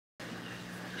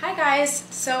Hi guys,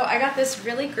 so I got this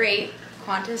really great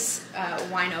Quntis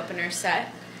wine opener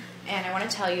set and I want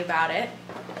to tell you about it.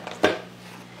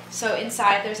 So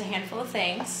inside there's a handful of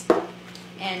things,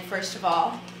 and first of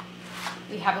all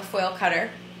we have a foil cutter.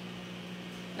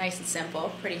 Nice and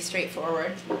simple, pretty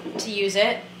straightforward. To use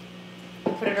it,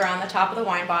 put it around the top of the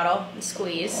wine bottle and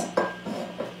squeeze.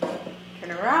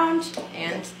 Turn it around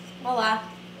and voila.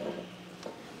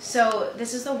 So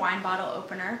this is the wine bottle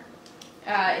opener.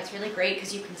 It's really great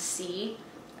because you can see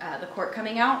the cork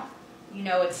coming out. You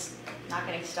know it's not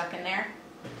getting stuck in there.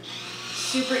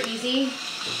 Super easy.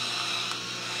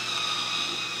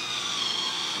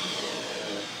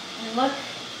 And look.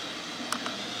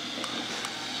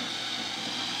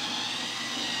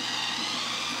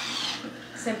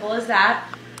 Simple as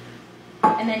that.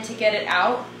 And then to get it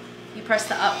out, you press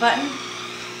the up button.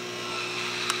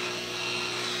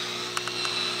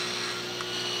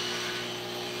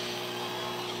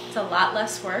 It's a lot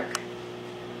less work.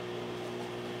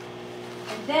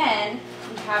 And then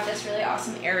we have this really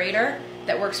awesome aerator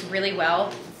that works really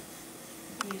well.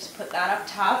 You just put that up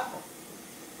top.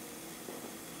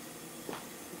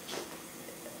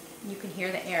 You can hear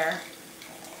the air.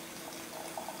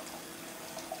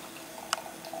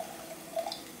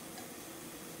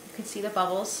 You can see the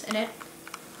bubbles in it,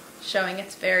 showing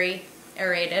it's very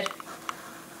aerated.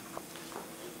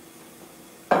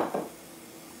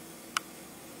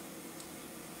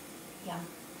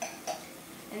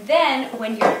 And then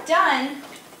when you're done,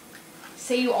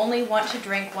 say you only want to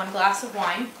drink 1 glass of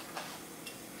wine,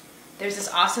 there's this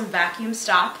awesome vacuum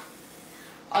stop.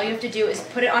 All you have to do is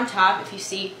put it on top. If you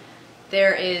see,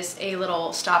 there is a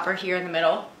little stopper here in the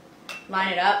middle.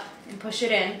 Line it up and push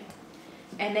it in.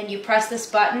 And then you press this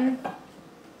button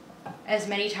as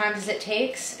many times as it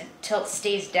takes until it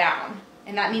stays down.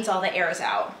 And that means all the air is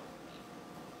out.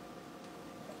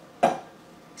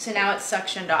 So now it's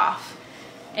suctioned off.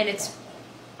 And it's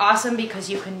awesome because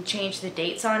you can change the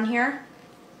dates on here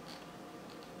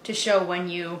to show when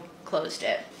you closed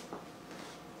it.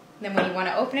 Then when you want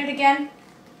to open it again,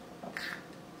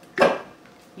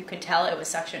 you can tell it was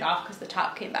suctioned off because the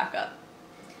top came back up.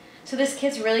 So this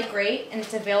kit's really great, and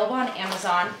it's available on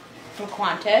Amazon from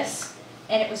Quntis,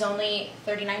 and it was only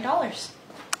 $39.